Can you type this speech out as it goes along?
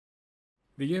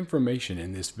The information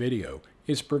in this video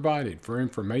is provided for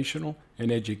informational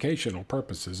and educational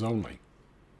purposes only.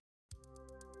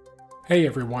 Hey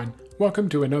everyone, welcome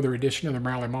to another edition of the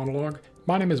Morale Monologue.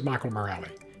 My name is Michael Morale.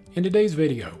 In today's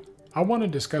video, I want to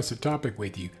discuss a topic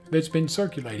with you that's been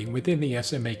circulating within the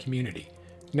SMA community.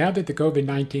 Now that the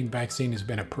COVID-19 vaccine has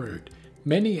been approved,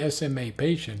 many SMA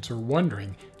patients are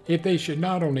wondering if they should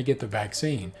not only get the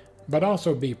vaccine, but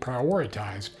also be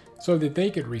prioritized so that they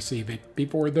could receive it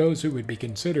before those who would be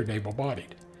considered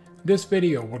able-bodied. This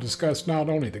video will discuss not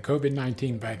only the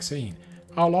COVID-19 vaccine,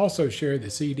 I'll also share the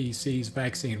CDC's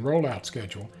vaccine rollout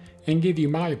schedule and give you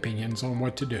my opinions on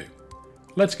what to do.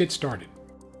 Let's get started.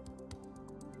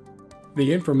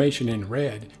 The information in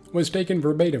red was taken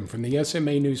verbatim from the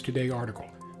SMA News Today article.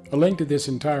 A link to this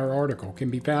entire article can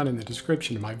be found in the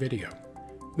description of my video.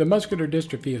 The Muscular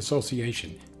Dystrophy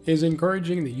Association is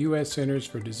encouraging the U.S. Centers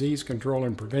for Disease Control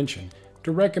and Prevention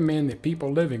to recommend that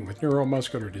people living with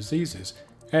neuromuscular diseases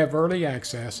have early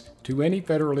access to any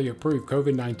federally approved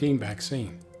COVID-19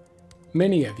 vaccine.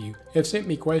 Many of you have sent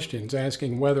me questions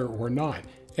asking whether or not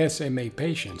SMA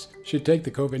patients should take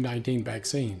the COVID-19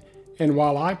 vaccine, and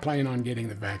while I plan on getting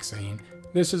the vaccine,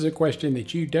 this is a question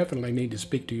that you definitely need to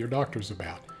speak to your doctors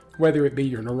about, whether it be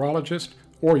your neurologist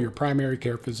or your primary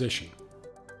care physician.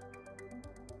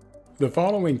 The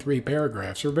following 3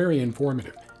 paragraphs are very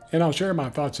informative, and I'll share my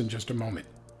thoughts in just a moment.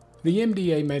 The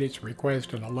MDA made its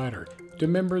request in a letter to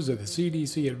members of the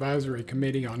CDC Advisory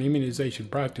Committee on Immunization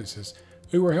Practices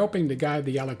who are helping to guide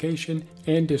the allocation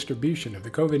and distribution of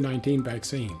the COVID-19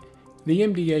 vaccine. The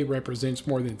MDA represents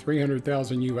more than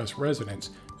 300,000 U.S. residents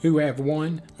who have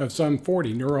one of some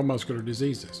 40 neuromuscular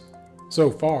diseases. So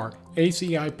far,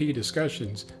 ACIP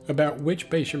discussions about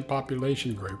which patient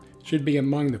population group should be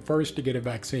among the first to get a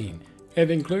vaccine have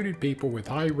included people with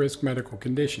high-risk medical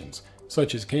conditions,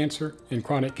 such as cancer and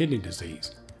chronic kidney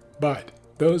disease. But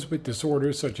those with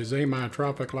disorders such as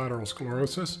amyotrophic lateral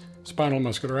sclerosis, spinal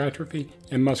muscular atrophy,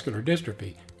 and muscular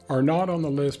dystrophy are not on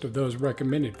the list of those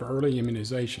recommended for early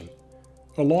immunization.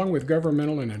 Along with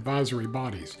governmental and advisory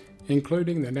bodies,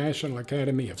 including the National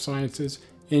Academy of Sciences,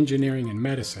 Engineering, and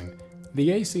Medicine, the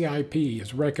ACIP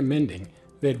is recommending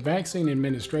that vaccine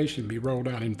administration be rolled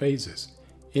out in phases.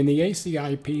 In the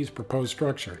ACIP's proposed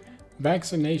structure,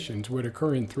 vaccinations would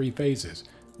occur in 3 phases,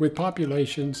 with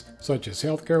populations such as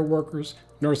healthcare workers,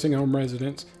 nursing home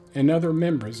residents, and other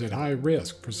members at high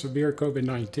risk for severe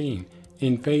COVID-19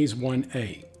 in Phase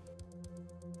 1A.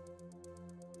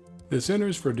 The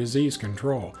Centers for Disease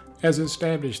Control has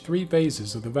established 3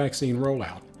 phases of the vaccine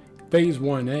rollout. Phase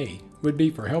 1A would be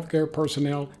for healthcare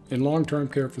personnel and long-term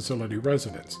care facility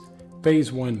residents.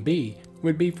 Phase 1B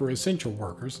would be for essential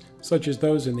workers, such as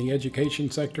those in the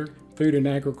education sector, food and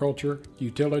agriculture,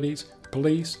 utilities,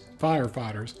 police,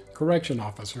 firefighters, correction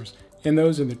officers, and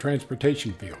those in the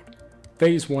transportation field.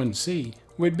 Phase 1C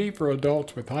would be for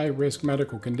adults with high-risk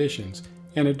medical conditions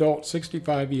and adults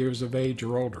 65 years of age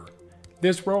or older.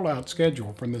 This rollout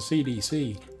schedule from the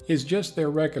CDC is just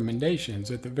their recommendations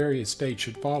that the various states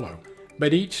should follow,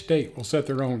 but each state will set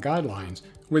their own guidelines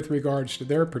with regards to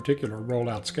their particular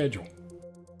rollout schedule.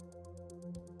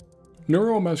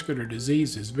 Neuromuscular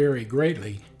diseases vary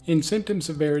greatly in symptom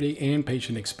severity and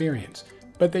patient experience,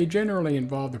 but they generally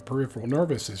involve the peripheral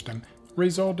nervous system,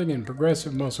 resulting in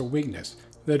progressive muscle weakness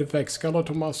that affects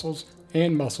skeletal muscles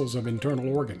and muscles of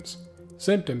internal organs.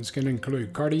 Symptoms can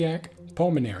include cardiac,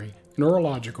 pulmonary,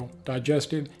 neurological,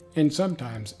 digestive, and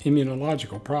sometimes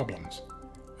immunological problems.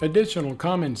 Additional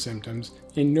common symptoms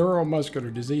in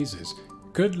neuromuscular diseases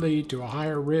could lead to a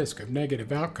higher risk of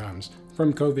negative outcomes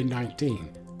from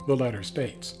COVID-19, the letter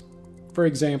states. For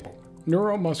example,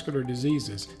 neuromuscular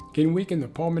diseases can weaken the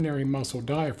pulmonary muscle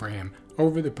diaphragm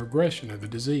over the progression of the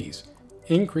disease,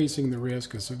 increasing the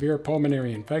risk of severe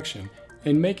pulmonary infection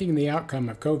and making the outcome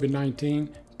of COVID-19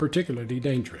 particularly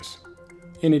dangerous.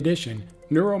 In addition,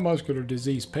 neuromuscular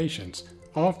disease patients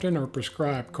often are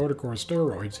prescribed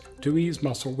corticosteroids to ease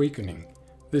muscle weakening.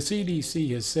 The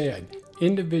CDC has said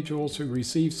individuals who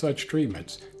receive such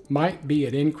treatments might be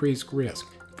at increased risk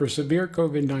for severe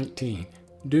COVID-19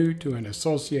 due to an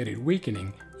associated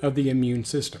weakening of the immune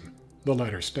system, the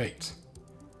letter states.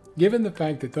 Given the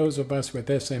fact that those of us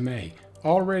with SMA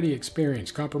already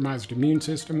experience compromised immune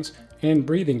systems and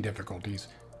breathing difficulties,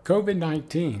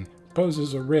 COVID-19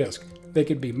 poses a risk that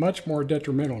could be much more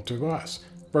detrimental to us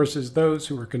versus those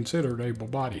who are considered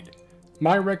able-bodied.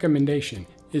 My recommendation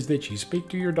is that you speak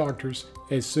to your doctors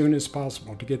as soon as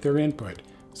possible to get their input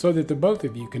so that the both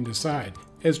of you can decide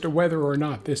as to whether or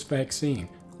not this vaccine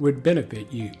would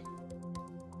benefit you.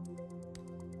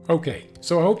 Okay,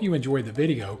 so I hope you enjoyed the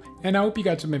video, and I hope you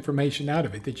got some information out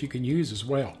of it that you can use as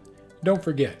well. Don't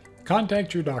forget,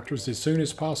 Contact your doctors as soon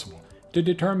as possible to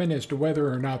determine as to whether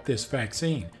or not this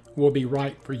vaccine will be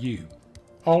right for you.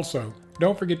 Also,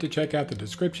 don't forget to check out the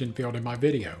description field in my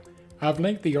video. I've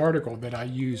linked the article that I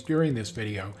used during this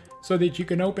video so that you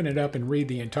can open it up and read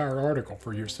the entire article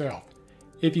for yourself.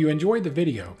 If you enjoyed the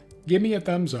video, give me a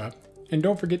thumbs up and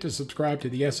don't forget to subscribe to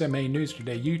the SMA News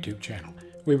Today YouTube channel.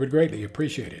 We would greatly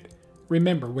appreciate it.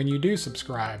 Remember, when you do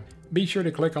subscribe, be sure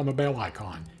to click on the bell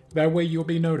icon. That way you'll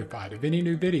be notified of any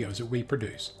new videos that we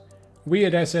produce. We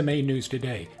at SMA News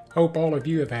Today hope all of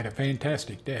you have had a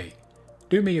fantastic day.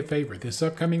 Do me a favor this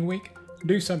upcoming week,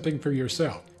 do something for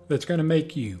yourself that's going to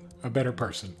make you a better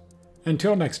person.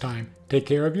 Until next time, take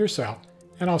care of yourself,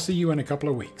 and I'll see you in a couple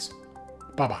of weeks.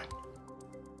 Bye-bye.